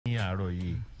sọ̀rọ̀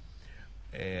yìí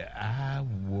a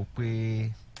wò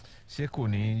pé ṣé kò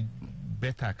ní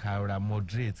bẹ́tà ká ra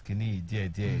moderate kìíní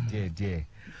díẹ̀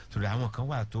torí àwọn kan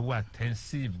wà tó wà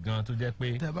tensive gan tó jẹ́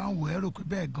pé. tẹ́ bá ń wo ẹrù pé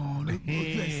bẹ́ẹ̀ gan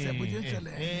lójú ẹsẹ̀ bó ṣe ń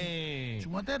ṣẹlẹ̀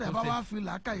ṣùgbọ́n tẹ́lẹ̀ bá wá fi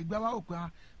làákà ìgbà wá òpin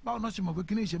báwo náà ṣe mọ̀ pé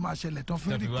kíní ìṣe máa ṣẹlẹ̀ tán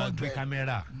fún rìkọ́dù ẹ̀.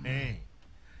 kámẹ́rà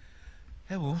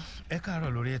ẹ wo ẹ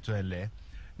káàárọ̀ lórí ètò ẹ̀lẹ́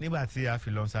nígbà tí a fi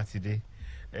lọ sátidé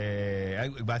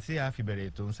ìgbà tí a fi bẹ̀rẹ̀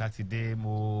ètò sátidé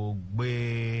mo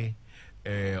gbé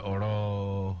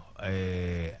ọ̀rọ̀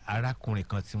arákùnrin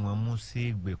kan tí wọ́n mú sí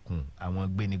ìgbèkùn àwọn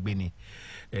gbénigbéni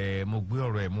mo gbé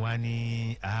ọ̀rọ̀ ẹ̀ mú wá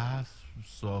ní a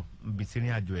sọ ibi tí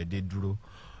ìrìn àjò ẹ̀ dé dúró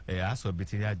a sọ ibi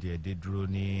tí ìrìn àjò ẹ̀ dé dúró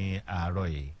ní àárọ̀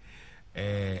yìí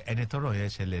ẹni tọ́rọ̀ yẹn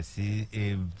ṣẹlẹ̀ sí a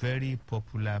very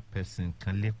popular person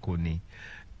kan lẹ́kọ̀ọ́ ni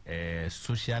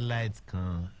socialite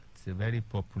kan it's very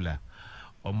popular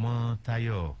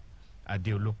Ọmọ́táyọ̀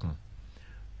Adéolókun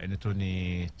ẹni tó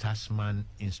ní Tasman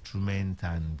instrument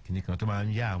and kìnìkan tó máa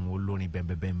ń yá àwọn olórin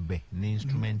bẹ́ẹ̀bẹ́ẹ̀bẹ́ ní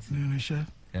instrument irinṣẹ́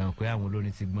ẹ̀hún pé àwọn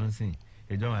olórin ti gbọ́n sìn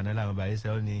ìjọba àná làwọn bàyẹ̀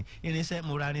sẹ́ ọ́ ní irinṣẹ́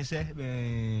mo ra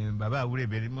irinṣẹ́ bàbá àwúrẹ̀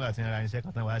ìbéèrè mo wà tí wọ́n ra irinṣẹ́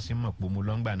kan tán wá sí mọ̀ pò mo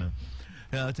lọ́ngbà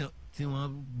náà tí wọ́n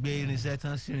gbé irinṣẹ́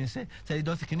tán sí irinṣẹ́ sẹ́yìn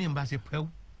dọ́sí kìíní ń bá ṣe pẹ́wù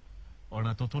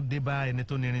ọ̀ràn tuntun dé bá ẹni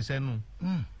tó ní irinṣẹ́ nù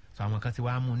so àwọn kan ti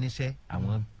wá mú níṣẹ́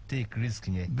àwọn take risk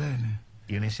yẹn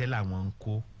irinṣẹ́ làwọn ń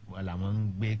kó làwọn ń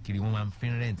gbé kiri wọn máa ń fi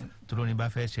rent tó lórin bá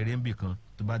fẹ́ ṣeré níbì kan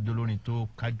tó bá dó lórin tó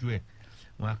kájú ẹ̀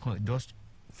wọn á kàn just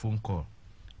phone call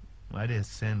wọn á dẹ̀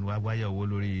send wá wáyà owó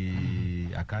lórí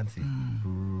àkáǹtì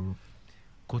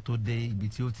kó tó dé ibi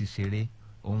tí ó ti ṣeré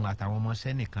òun àtàwọn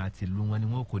ọmọọṣẹ́ nìkan àti ìlú wọn ni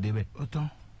wọn kò débẹ̀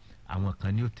àwọn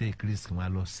kan ní ó take risk wọn á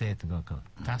lọ set kankan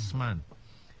Tasman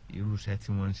irú iṣẹ́ tí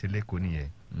wọ́n ń ṣe lẹ́kọ̀ọ́ nìyẹn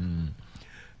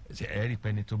ẹ̀rí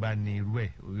pẹ́ni tó bá ní irú ẹ̀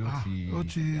yóò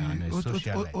ti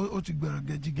social life ó ti gbẹ̀rọ̀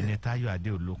gẹ́jígẹ́ ẹni Táyọ̀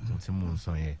Adéolókun tí mò ń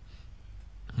sọ yẹn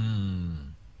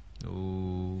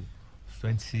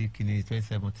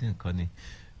 2017 kan ni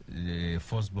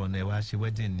first born ẹ wá ṣe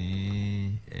wedding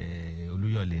ní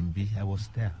Olúyọ̀lé ń bí I was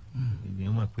there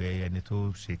ìyẹn mọ̀ pé ẹni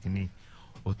tó ṣe kínní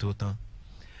ó tó tán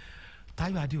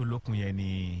Táyọ̀ Adéolókun yẹn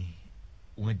ni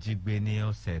wọ́n jí gbé ní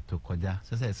ọ̀sẹ̀ tó kọjá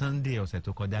Sunday ọ̀sẹ̀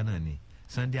tó kọjá náà ni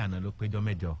Sunday àná ló péjọ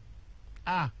mẹ́jọ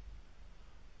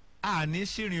ní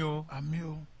ṣìrìn o àmín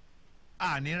o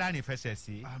ní ránì fẹsẹ̀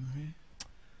sí àmín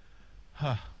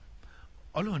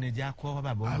Ọlọ́run ní jẹ́ akọ́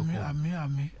bàbá olùkọ́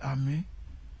àmín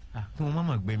kí wọ́n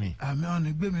mọ̀ gbé mi. àmín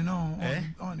ọ̀nì gbé mi náà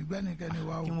ọ̀nì gbé nìkẹ́ni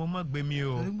wa o kí wọ́n mọ̀ gbé mi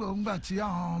o. nígbà tí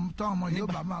àwọn ọmọ yóò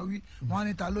bá máa wí wọ́n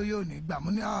ní ta ló yóò ní gbà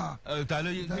mú ní. ta ló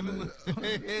yóò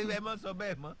ẹ mọ sọ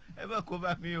bẹ́ẹ̀ mọ́ ẹ mọ̀ kó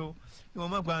bá mi o kí wọ́n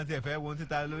mọ̀ pa àwọn tí ẹ fẹ́ wo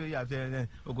títa ló yàtọ̀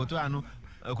òkòtó àánú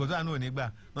ò ní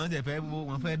gbà wọ́n ti fẹ́ wo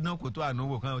wọ́n fẹ́ dán òkòtó àánú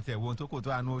wò kán tiẹ̀ wo tó kòtó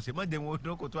àánú ṣe mọ̀ dé wọn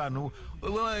dán òkòtó àánú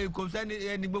wò kò sẹ́ni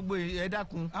ẹni gbogbo ẹ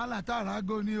dákun. alátàrà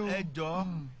ago ni o. ẹ jọ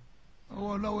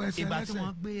owó lọ́wọ́ ẹsẹ̀ lẹ́sẹ̀. ìgbà tí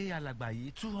wọ́n gbé alàgbà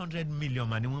yìí 200 million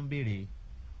mà ni wọ́n ń béèrè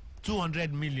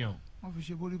 200 million. wọ́n fi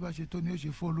ṣe bórí bá ṣe tó ní ó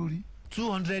ṣe fọ́ lórí.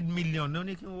 200 million ní ó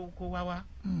ní kí wọ́n kó wá wá.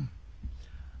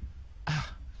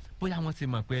 bóyá wọ́n ti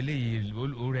mọ̀ pé eléyìí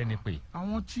ó rẹ́ni pé.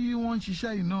 àwọn tí wọ́n ń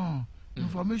ṣiṣẹ́ yìí náà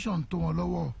information tó wọn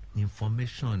lọ́wọ́.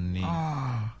 information ni.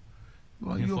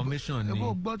 information ni. ẹ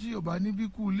bó gbọ́ tí Yorùbá níbí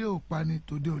kú ilé ò pa ni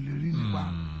tòde ò lè rí nípa.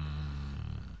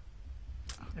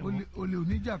 olè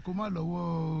oníjà kó má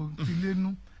lọ́wọ́ ti lénú.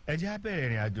 ẹ jẹ́ á bẹ̀rẹ̀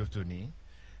ìrìn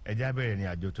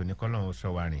àjò tòní kọ́lọ́run ó sọ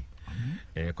wa rìn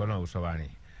kọ́lọ́run ó sọ wa rìn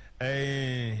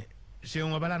ṣé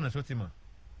wọn bá lánàá tó ti mọ̀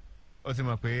ó ti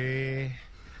mọ̀ pé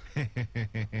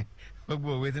gbogbo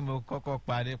òwe tí mo kọ́kọ́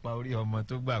pa nípa orí ọmọ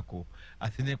tó gbà kó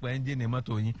àti nípa ẹ́ńjìnì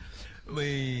mọ́tò yín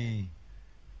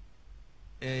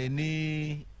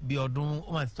ní bí ọdún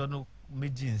ó mà ti tọ́dún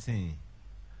méjì nsìn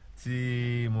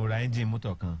tí mo ra ẹ́ńjìnì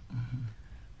mọ́tò kan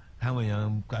táwọn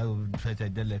èèyàn fẹsẹ̀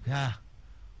jẹlẹ̀ pé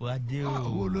adé o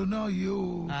owó ló náà yìí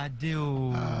o adé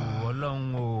o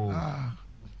Ọlọ́run o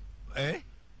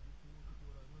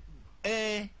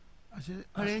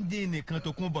ọ̀rẹ́ndì nìkan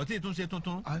tó kún bọ̀ tí ì tún ṣe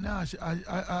tuntun.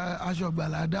 aṣọ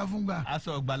gbàládá fúngbà.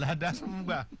 aṣọ gbàládá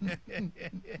fúngbà.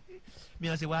 bí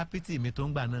wọ́n ṣe wá pítì mi tó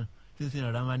ń gbà náà tí sì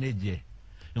rọra mánéjì ẹ̀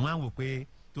ni wọ́n á wò pé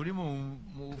torí mo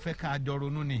fẹ́ ká jọ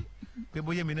ronú ni pé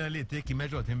bóyá mi náà lè tẹ́kì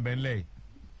mẹ́jọ̀ tí ń bẹ́ ńlẹ̀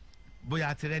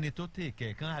bóyá tirẹ́ni tó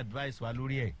tèkẹ́ kán advice wa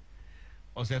lórí ẹ̀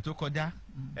ọ̀sẹ̀ tó kọjá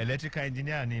electrical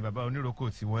engineer ni bàbá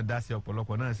oníròkò tí wọ́n dá sí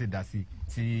ọ̀pọ̀lọpọ̀ náà sì dá sí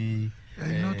ti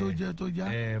iná tó já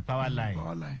power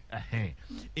line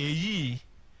èyí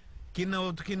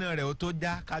kíná rẹ̀ ó tó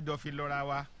já kájọ fi lọ́ra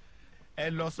wa ẹ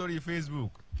lọ sórí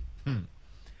Facebook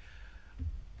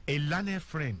a learned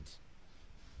friend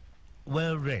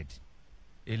well read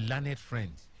a learned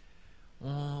friend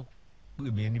wọ́n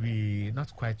pè mí níbi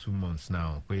not quite 2 months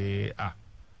now pé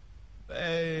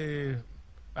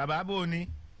bàbá bò ní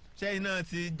sẹ́yìn náà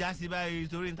ti já sí báyìí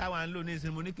torí táwa ń lò ní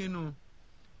ìsinmi ní kínú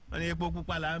wọn ní epo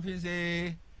pupa là ń fi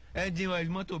ṣe engine oil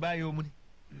mọ́tò báyìí o mu ní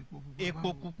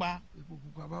epo pupa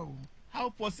báwo. how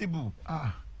possible.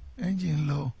 engine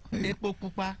lọ. epo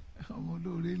pupa. ọmọ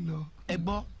olóore lọ. ẹ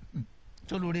gbọ́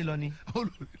tó lóore lọ ni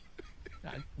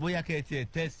bóyá kẹ́ ẹ tiẹ̀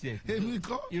test ẹ̀. èmi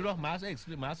kọ́. irọ́ màá sọ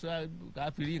explain màá sọ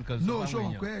àfìrí nǹkan sọ no sọ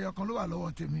pé ẹyọ kan ló wà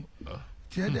lọ́wọ́ tèmi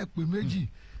tiẹ̀ dẹ̀ pé méjì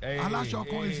aláṣọ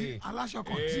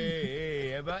kan tí.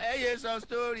 ẹ yé sọ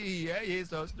story ẹ yé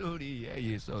sọ story ẹ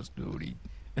yé sọ story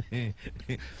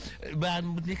bá a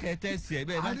ní kẹ́ ẹ test ẹ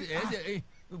bẹ́ẹ̀ bá ẹ ṣe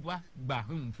wá gbà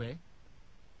ń fẹ́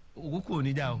owó kò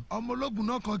ní já o. ọmọ ológun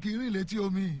náà kan kì í rìn létí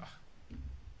omi.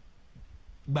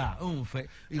 gbà ń fẹ́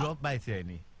irọ́ báyìí tiẹ̀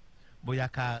ni bóyá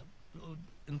ká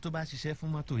n tó bá ṣiṣẹ́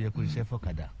fún mọ́tò yẹ kó ṣiṣẹ́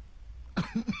fọ́kadà.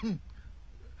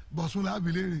 bọ̀sùn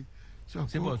lábìlérè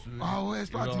ṣé bọ̀sùn àwọn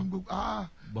expert ń gbogbo.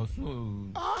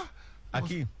 bọ̀sùn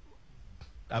akin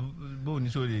bó ní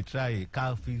so lè try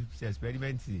ká fi ṣe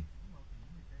experiment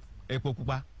epo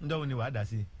pupa ń dánwò ni wàá dà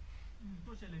sí.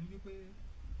 tó ṣẹlẹ̀ ní wípé.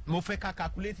 mo fẹ́ ká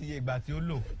calculate iye ìgbà tí ó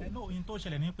lò. oyin tó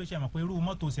ṣẹlẹ̀ ní pé ṣe mọ̀ pé irú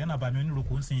mọ́tò sẹ́nà bàmí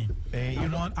onírúkọ ń sìn.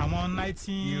 àwọn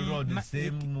 19. irọ́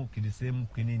the same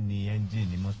kìíní ni engine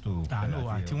ni mọ́tò. tàánù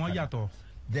àti wọ́n yàtọ̀.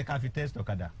 jẹ́ ká fi test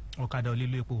ọ̀kadà. ọ̀kadà ò lè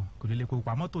lo epo kò lè lo epo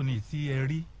pa mọ́tò ní tí ẹ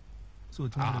rí so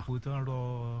tí wọ́n lè po tí wọ́n rọ.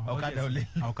 ọ̀kadà ò lè.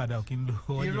 ọ̀kadà ò kí ń lo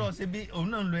oil. irọ́ ṣe bí òun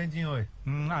náà ń lo engine oil.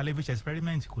 a lè fi ṣe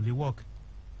experiment kò lè work.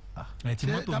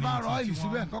 ṣe taba rọ ọ́ìlì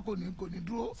síbẹ̀ nǹkan kò ní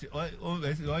dúró.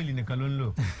 ọ́ìlì nìkan ló ń lò.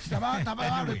 taba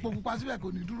wà rẹ epo pupa síbẹ̀ kò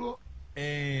ní dúró.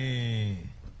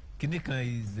 kíní kan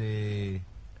is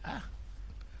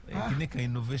kíní kan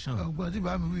innovation. ọgbọ́n tí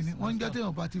bá mi wí ni wọ́n ń jẹ́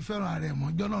téèyàn bá ti fẹ́ràn ara ẹ̀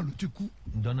mọ́ ọjọ́ náà ló ti kú.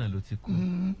 ọjọ́ náà ló ti kú.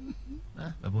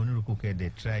 bàbá onírúkọ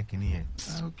kẹ́ẹ̀dẹ̀ try kíní yẹn.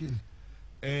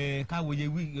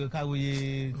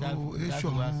 káwòye táàbù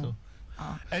wa sọ.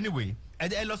 anyway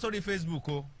ẹ lọ sórí Facebook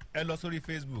o ẹ lọ sórí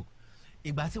Facebook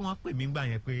ìgbà tí wọ́n pè mí gbà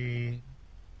yẹn pé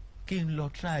kí n lọ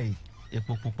try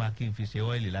epo pupa kí n fi ṣe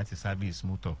ọ́ìlì láti service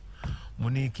motor mo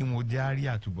ní kí wọ́n já rí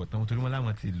àtúbọ̀tán torí wọ́n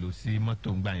láwọn ti lò sí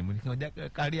mọ́tò ńgbà yẹn mo ní kí wọ́n já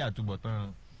kárí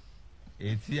àtúbọ̀tán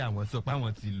èyí tí àwọn sọ pé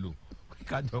àwọn ti lò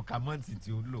kájọ kamọ́ǹtì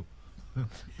tí ó lò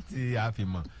tí a fi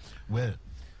mọ̀ well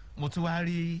mo tún wá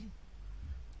rí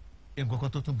nǹkan kan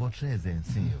tó tún bọ́ trẹ́ẹ̀sì ń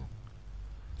sìn o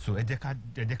so ẹ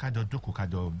jẹ́ kájọ jókòó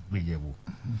kájọ gbéyẹ̀wò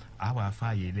àwa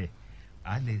fààyè lẹ̀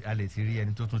a lè ti rí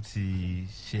ẹni tó tún ti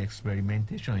ṣe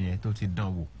experimentation yẹn tó ti dán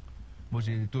wò bó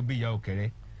ṣe tó bí ìyá òkèrè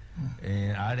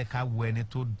ààrẹ ká wo ẹni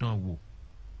tó dán wò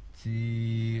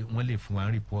tí wọ́n lè fún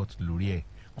wa report lórí ẹ̀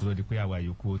kó tó di pé àwa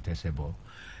yòókù ó tẹ̀sẹ̀ bọ̀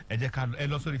ẹ jẹ́ ká ẹ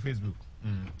lọ sórí Facebook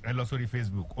ẹ lọ sórí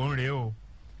Facebook ó ń rèé o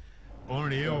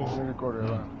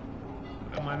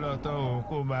ẹ máa lọ tọ́ o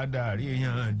kó máa dàrí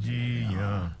yàn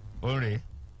jiyàn ó ń rèé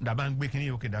dàbá ń gbé kínní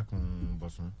òkè dákun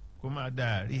bọ̀sùn kó máa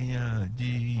dàrí yàn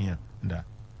jiyàn da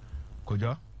kò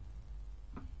jọ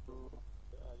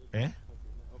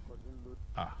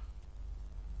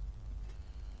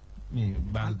mi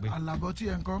bá ń gbé. àlàbọ̀ tí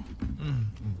ẹ ń kọ́.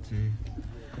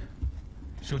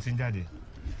 ṣó ti ń jáde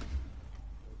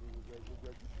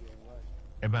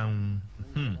ẹ bá ń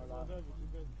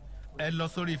ẹ lọ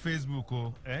sórí Facebook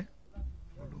o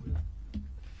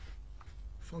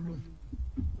follow.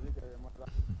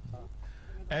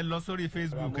 ẹ lọ sórí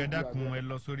Facebook ẹ dákun ẹ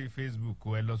lọ sórí Facebook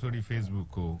o ẹ lọ sórí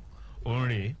Facebook o ó ń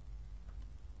rèé.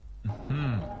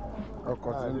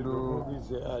 ọkọ̀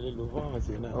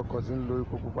tí ń lo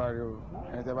epo pupa rẹ o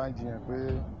ẹni tẹ́ bá ń jiyàn pé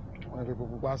wọ́n fi epo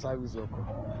pupa sáfìsì ọkọ̀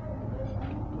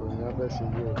òyìnbó fẹ́ ṣe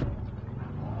yé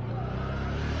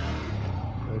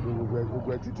o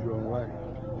gbogbo ẹ ti di ọ̀hún wáyé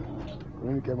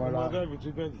oníkẹ́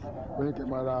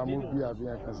máa ra móbí àbí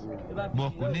ẹ̀kan sí i. bọ́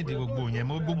kò nídìí gbogbo yẹn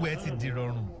mo gbogbo ẹ ti di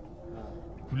rọrùn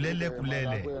kulẹ́lẹ̀.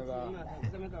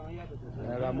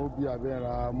 ẹ̀ra móbí àbí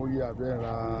ẹ̀ra móyé àbí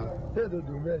ẹ̀ra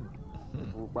tẹ́ẹ̀dọ̀dọ̀ mẹ́rin.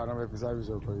 mo paná fẹ́ fi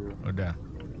sáfìsì ọkọ̀ yìí o. ọ̀dà.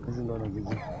 kí sì lọ́nà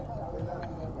kejì.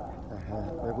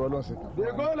 ẹ̀kọ́ ọlọ́sìn kan.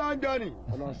 èkó ló ń jọ ni.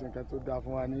 ọlọ́sìn kan tó dáa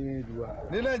fún wa ní ìlú wa.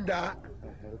 nílẹ̀ ń dá.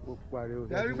 epo parí o.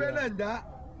 tẹ̀rí pé lẹ̀ ń dá.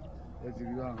 ẹ ti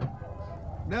rí báwọn.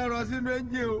 lẹ́rọ sínú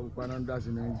ẹ́ńjìn o. mo paná ń dá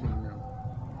sínú ẹ́ńjìn yẹn o.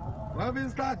 wọ́n fi ń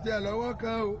start ẹ̀ lọ́wọ́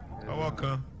kan o. ọwọ́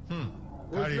kan.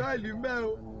 oṣù àìlú ń bẹ́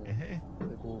o.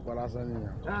 epo pupa lásán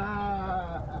nìyẹn.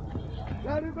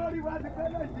 lẹ́rìí bá rí bá ti pẹ́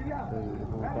Nàìjíríà.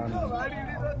 epo pupa nìyẹn. wàá rí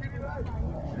rí tó ti rí báyìí.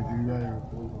 ẹ ti rí báyìí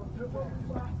o.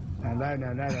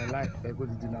 nàláì ẹ kó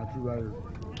ti di nàtú báyìí o.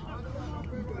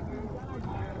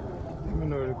 mi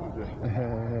náà rí kò jẹ.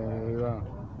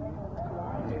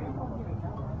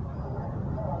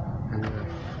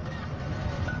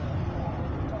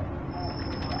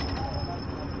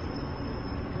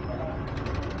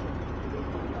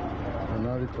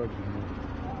 Record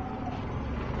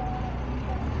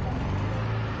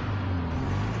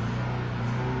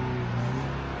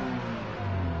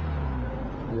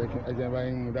ẹ̀jẹ̀ bá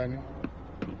yín mú dání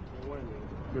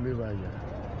tó lè bá yà.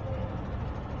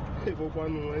 ìfowópamọ́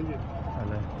nù ẹ́ńjìn.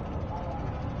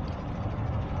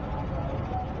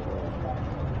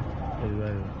 ẹ̀rọ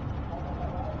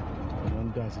ọmọ ń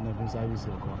dà sínú fún sáfíìsì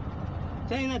ọkọ̀.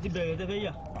 sẹ́yìn náà ti bẹ̀rẹ̀ tẹ́fẹ́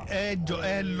yà. ẹ jọ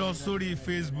ẹ lọ sórí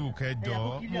Facebook ẹ jọ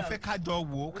mo fẹ́ kájọ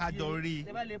wò ó kájọ rí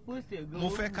mo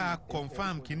fẹ́ ká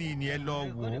confam kíní ni ẹ lọ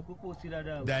wò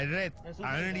ó direct à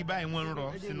ń rí báyìí wọ́n ń rọ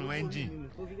sínú engine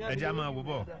ẹ jẹ́ á máa wò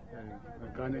bọ̀.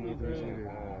 mẹkáníìkì tó ń ṣe rè.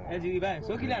 ẹ ti rí báyìí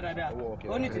sókìlà dáadáa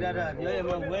ó ní ti dáadáa àbí ọyẹ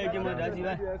máa wọ ẹ jẹ máa dá sí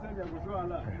báyìí.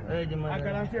 ẹ jẹ máa dá.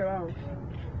 akaranti ẹ̀ báwọn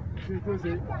ṣe tó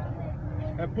ṣe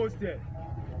ẹ post ẹ̀.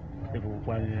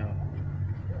 ìfowópamọ́ ni ẹ.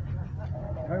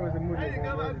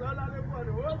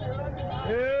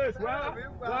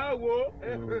 wá wo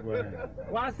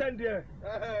wá sẹ́ndì ẹ̀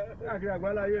káàkiri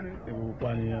àgbálá ayé ni.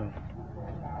 ìfowópamọ́ ni ẹ.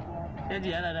 ṣé ti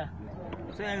yà dáadáa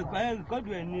ṣe ẹ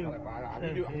rìkọ́dù ẹ̀ ní o.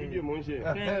 fídíò mò ń ṣe.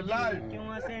 kí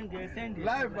wọ́n sẹ́ndì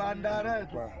live and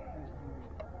direct.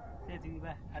 ṣé ti rí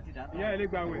báyìí àti dàtọ̀. ìyá ẹ̀ lè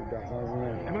gba àwìn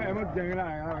ẹ má jẹun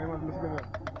láàrin àwọn ẹ má lọ sí bẹ́ẹ̀.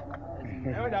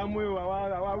 ẹ má dàá mú o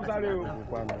àwa haúsá rè o.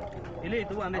 eléyìí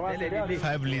tó wà mẹ́tẹ́lẹ̀ lélẹ̀.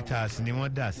 5 litres ni wọ́n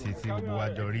dà sí ti gbogbo wa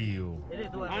jọ rí o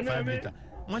 5 litres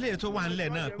wọ́n lè tó wà ńlẹ̀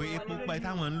náà pé epo pa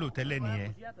táwọn ń lò tẹ́lẹ̀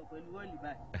nìyẹn.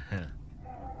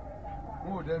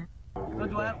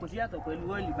 lójú wa kò sí yàtọ̀ pẹ̀lú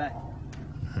ọ́ọ̀lì báyìí.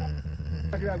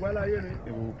 káàkiri àgbálá ayé ni.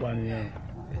 ìfowópamọ́ ni ẹ.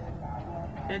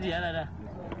 ṣé ti yà dáadáa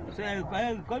ṣe ẹ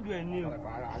rìkọ́dù ẹ̀ ní o.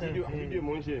 fídíò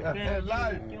mò ń ṣe.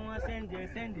 kí wọ́n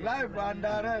sẹ́ndì live and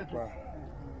direct.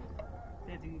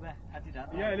 ṣé ti rí báyìí àti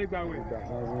dàtọ̀. ìyá ẹ̀ lè gba àwìn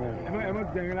ẹ má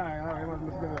jẹun láàrin àwọn ẹ má lọ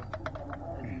sí bẹ́ẹ̀.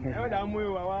 ẹ má dàá mú o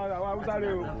àwa haúsá rè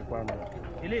o.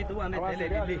 eléyìí tó wà mẹ́tẹ́lẹ̀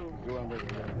lélẹ̀.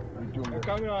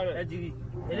 kámẹ́rà rẹ̀. ẹ ti rí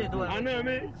eléyìí tó wà mẹ́tẹ́lẹ̀. àná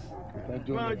mi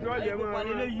máa jọ ọ̀jẹ̀ máa wà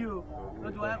nílé yìí o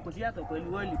lójú wa kò sí yàtọ̀ pẹ̀lú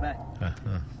ọ́ọ̀lì báyìí.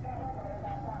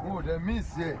 wọn ò dẹ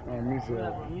míìsì ẹ. míìsì ẹ.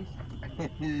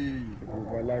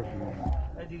 ìfowópamọ́ láìfù ni.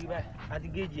 ẹ ti rí báyìí àti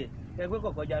géèjì ẹ ẹgbẹ́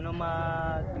kọ̀kọ́jà náà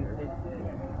máa dùn ẹ.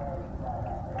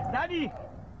 dádì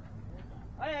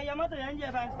ọyọ ẹyẹ mọ́tò yẹn ń jẹ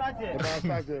bá ń sáàtì ẹ. ẹ bá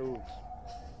sáàtì ẹ o.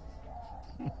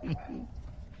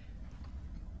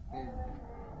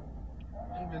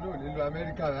 mi náà nílò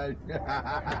amẹ́ríkà láì.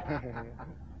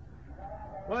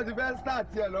 wọ́n ti fẹ́ start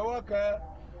ẹ̀ lọ́wọ́ kan.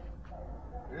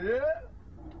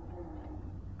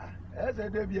 ẹsẹ̀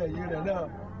débi ẹ̀yìn rẹ̀ náà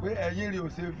pé ẹ̀yìn rẹ̀ ò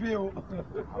ṣe fí o.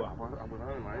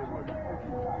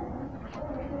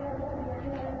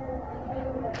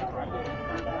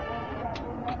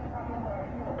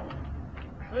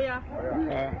 Oya.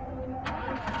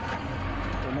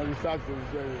 ọmọ ti sáàtì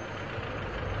ṣiṣẹ́ rẹ̀.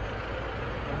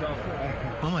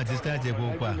 wọ́n mà ti start epo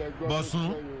pa bọ́sùn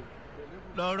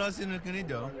lọ́rọ́ sínú kínní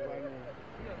jọ.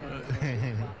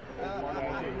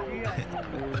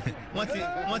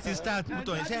 wọ́n ti start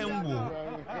mọ́tò iṣẹ́ ń wò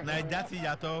naija ti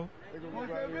yàtọ̀.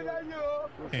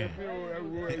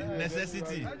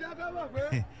 Necessity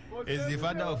is the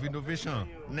father of innovation.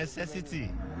 Necessity.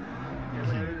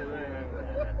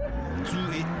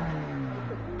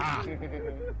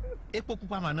 Epo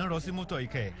pupa mà náà rọ sí mọ́tò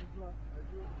ìkẹ́.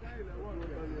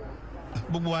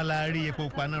 Gbogbo wa la rí epo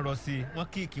pupa náà rọ sí wọ́n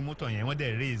kíìkì mọ́tò yẹn wọ́n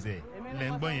dẹ̀ raise ẹ̀ lẹ́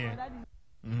ń gbọ́ yẹn.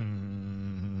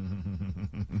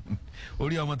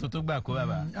 Orí ọmọ tó gbà kó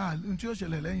bàbá. n tí ó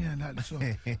ṣẹlẹ̀ lẹ́yìn ẹ̀ náà sọ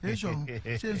èso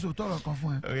ṣé n sọ tọrọ kan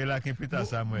fún ẹ. Oyè Lakin Peter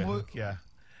Samuel kíá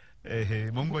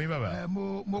mo ń gbọ́ yín bàbá.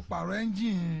 mo pààrọ̀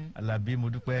ẹ́ńjìn. Alábí mo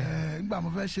dúpẹ́. nígbà mo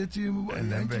fẹ́ ṣe tí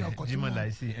ẹ́ńjìn ọkọ̀ tí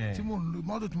mo ń lo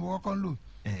mọ́tò tí mo kọ́kọ́ ń lò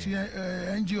tí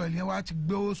ẹ́ńjìn ọ̀ìlì yẹn wá ti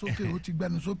gbé sókè ó ti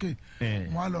gbẹnu sókè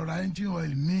wọ́n á lọ ra ẹ́ńjìn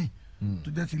ọ̀ìlì míì tó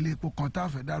jẹ́ ti ilé epo kan tá a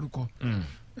fẹ́ dárúkọ.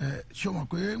 ṣé o mọ̀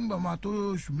pé ńgbà máa tó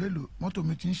oṣù mélòó mọ́tò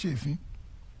mi ti ń ṣèfín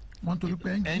wọ́n torí pé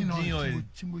ẹ́ńjìn ọ̀ìlì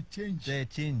tí mo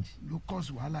change ló cause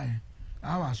wàhálà yẹn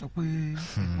a wà sọ pé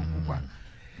epo pupa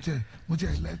mo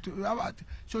tiẹ̀ lẹ́tọ́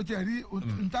ṣé o tiẹ̀ rí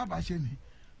n tá a bá ṣe ni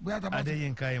bóyá tá a bá ti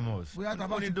Adéyínká Amos bóyá tá a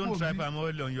bá ti don't try palm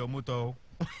oil on your motor.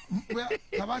 bóyá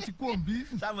tá a bá ti kú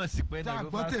òǹbí tá a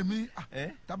gbọ́ tèmi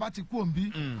tá a bá ti kú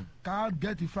òǹbí ká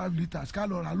gẹ́tì 5 litres ká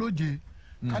lọ rà lóje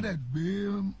ká dẹ̀ gbé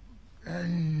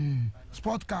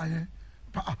sport car yẹn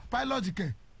pilot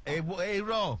kẹ̀.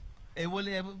 irọ́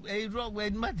ẹ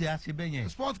má jẹ́ àṣẹ bẹ́ẹ̀ yẹn.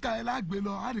 sport car yẹn lágbè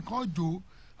lọ á nìkan jò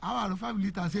àwọn àrùn 5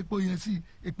 litres epo yẹn sí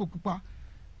epo pupa.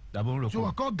 Dàbọ̀ ń rò kó.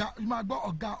 ṣùgbọ́n kọ́ máa gbọ́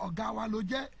ọ̀gá wa ló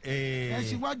jẹ́ ẹ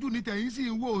síwájú ní tẹ̀yìn sí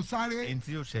ń wò sáré. ẹni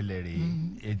tí yóò ṣẹlẹ̀ rèé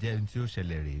ẹni tí yóò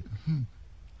ṣẹlẹ̀ rèé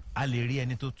a lè rí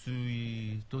ẹni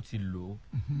tó ti lò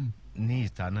ní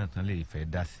ìta náà tán lè fẹ́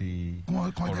dá sí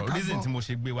ọ̀rọ̀ reason tí mo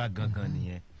ṣe gbé wá gangan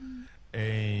nìyẹn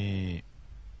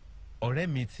ọ̀rẹ́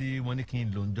mi tí wọ́n ní kí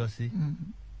n lò ń jọ́ sí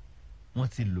wọ́n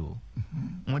ti lò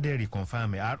wọ́n dẹ̀ rí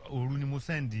confam òru ni mo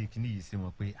sẹ́ndì kíní yìí sí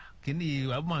wọn pé kíní yìí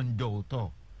wọ́n máa ń jọ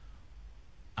òótọ́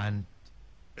and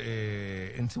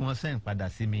n tí wọ́n send padà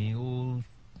sí mi ó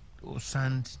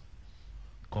sound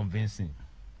convincing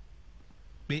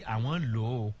pé àwọn lò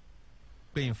ó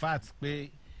pé in fact pé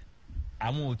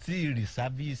àwọn ò tí ì rí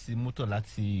sáfíìsì mọ́tò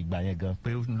láti ìgbà yẹn gan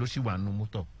pé ló ṣì wà nù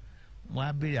mọ́tò wọ́n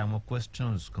á béèrè àwọn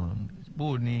questions kan bó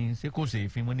o ní ṣé kò ṣe é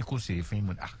fín mo ní kò ṣe é fín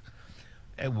mo ní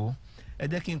ẹ wo ẹ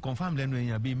jẹ́ kí n confam lẹ́nu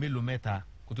èèyàn bíi mélòó mẹ́ta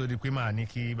kó tó di pé màá ní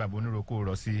kí bàbá oníròkó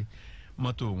rọ sí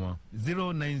mọ́tò wọn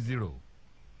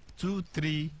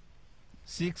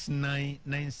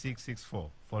 090-2369-9664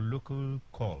 for local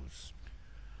calls.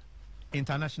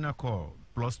 International call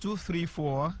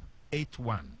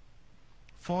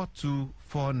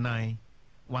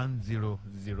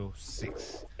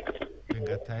 +23481-4249-1006.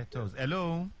 Finger titles.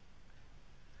 Hello.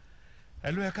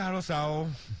 Hello, ẹ káàárọ̀ sà o.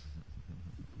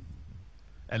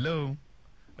 Hello.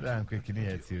 Láàrín pé kí ni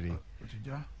ẹ ti rí.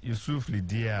 Yusuf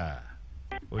Lidia.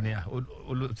 Ó ní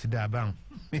ó ti dá a báwọn.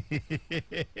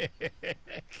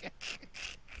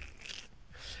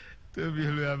 Tóbi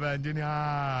Olúwabánjí ní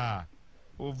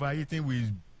overheating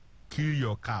will kill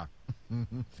your car.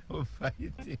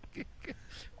 Overheating.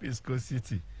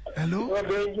 Viscosity. Hello.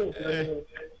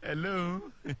 Hello.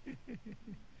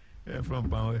 From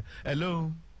Power.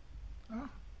 Hello.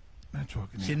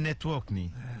 Network ni. Ṣé network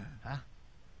ni?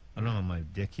 Ọlọ́run máa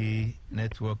jẹ́ kí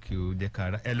network yóò jẹ́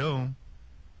kára. Hello.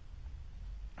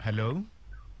 Hello.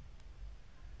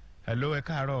 Hello, ẹ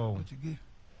káàárọ̀. Ó ti gé.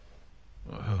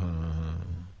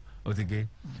 Ó ti gé.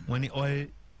 Wọ́n ní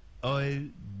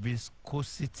oil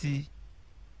viscosity.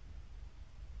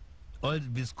 Oil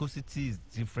viscosity is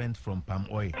different from palm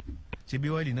oil. Ṣé bí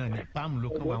oil náà ni palm ló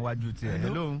kàn wá wájú tiẹ̀.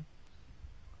 Hello.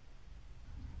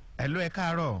 Hello, ẹ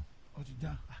káàárọ̀. Ó ti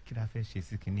já. Kí la fẹ́ ṣe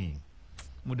sí kinní yìí?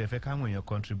 Mo dẹ̀ fẹ́ káwọn èèyàn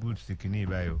contribute sí kinní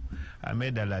báyìí o.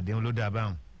 Ahmed Alade ló dá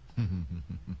báwọn.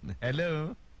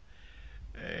 Hello.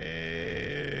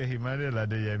 Emmanuel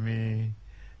Adeyemi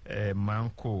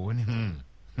Manko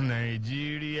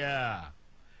Nigeria.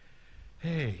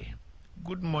 Hey,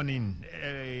 good morning,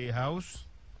 house.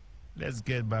 Let's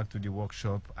get back to the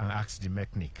workshop and ask the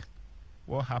mechanic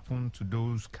what happened to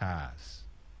those cars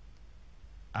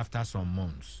after some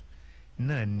months.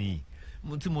 Nani,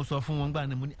 tí mo sọ fún wọn gbà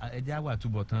ní mo ní ẹjẹ àwà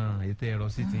túbọ̀ tán ètò ẹ̀rọ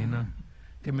sí ti iná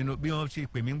kèmí bí wọ́n ṣe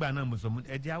pè mí gbà náà mo sọ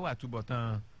ẹjẹ àwà túbọ̀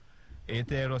tán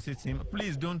ètò ẹ̀rọ sí ti iná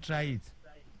please don't try it.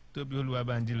 Tóbi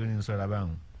Olúwabánjí ló ní sọ̀rọ̀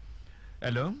abáhùn.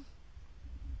 Hello.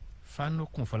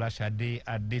 Fanokun Fọláṣadé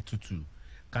Adétutù,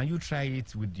 can you try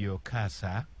it with your car,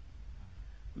 sir?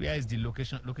 Where is the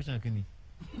location? Location kini?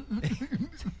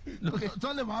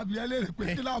 Tọ́lẹ̀ máa bí ẹlẹ́rìí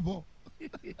pé kí láàbọ̀.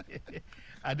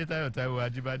 Adétayọ̀ Táíwò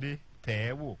Ajíbádé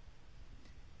tẹ̀ ẹ́ wò.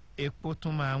 Epo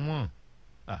tún máa wọ̀n.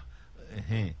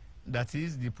 That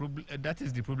is the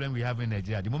problem we have in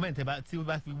Nigeria. The moment tí o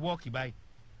bá fi wọ́ọ̀kì báyìí,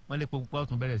 wọ́n lè po pupa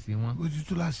ọ̀tún bẹ̀rẹ̀ sí wọn. Ojú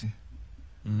tú láṣì.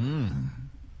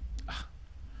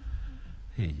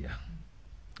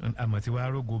 Àmọ́ tí wàá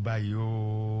rògo báyìí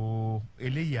o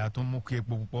eléyìí àtún mú kí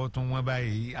epo púpọ̀ tún wọ́n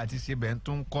báyìí àti ṣebẹ̀ ń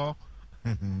tún kọ́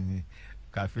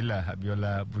Kàfílà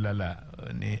Abíọ́lá Búlálà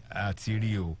ní àti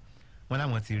rí o wọ́n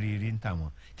láwọn ti rí ń tà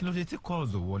wọ́n kí ló dé tí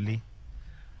calls ò wọlé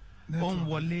ó ń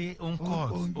wọlé ó ń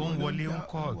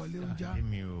calls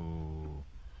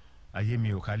ayé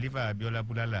mi ò Khalifa Abíọ́lá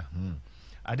Búlálà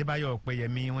Adébáyọ̀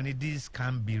Ọ̀pẹ́yẹmí wọ́n ní this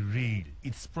can be real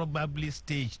it's probably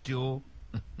staged o.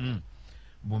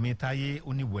 Bùnmi Táyé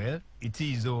ó ní well it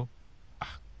is o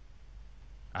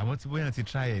àwọn tí bóyá ti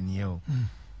try ẹ̀ nìyẹn o.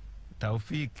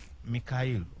 Taofik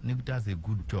Mikael ní that's a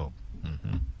good job.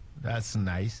 That's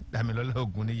nice. Damilola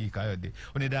Ogunniyi Kayode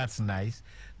ó ní that's nice.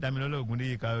 Damilola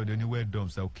Ogunniyi Kayode ó ní well done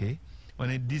sir okay. Ó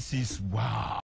ní this is wow.